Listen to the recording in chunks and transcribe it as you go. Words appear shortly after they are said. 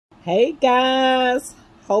Hey guys,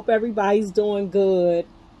 hope everybody's doing good.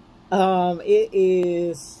 It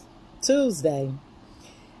is Tuesday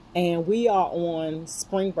and we are on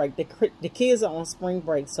spring break. The kids are on spring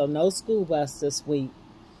break, so no school bus this week.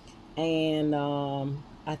 And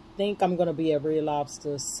I think I'm going to be at Red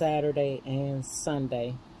Lobster Saturday and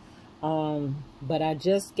Sunday. But I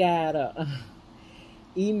just got a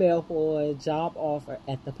email for a job offer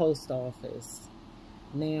at the post office.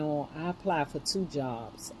 Now, I applied for 2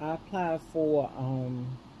 jobs. I applied for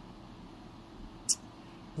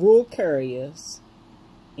rural carriers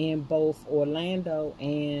in both Orlando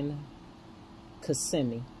and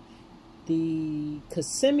Kissimmee. The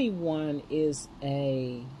Kissimmee one is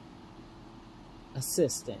a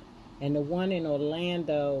assistant, and the one in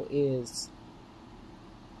Orlando is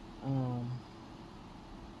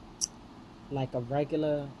like a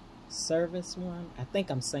regular service one. I think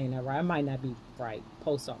I'm saying that right. I might not be right.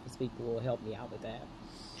 Post office people will help me out with that.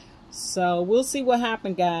 So we'll see what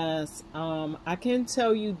happens, guys. I can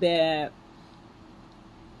tell you that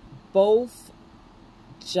both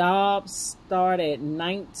jobs start at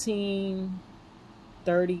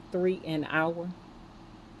 $19.33 an hour.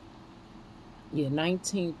 Yeah,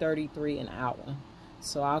 $19.33 an hour.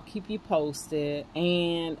 So I'll keep you posted.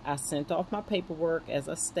 And I sent off my paperwork, as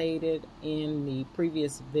I stated in the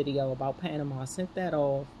previous video about Panama. I sent that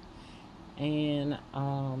off, and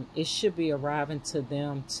it should be arriving to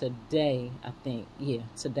them today, I think. Yeah,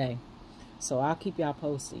 today. So I'll keep y'all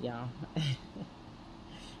posted, y'all.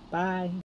 Bye.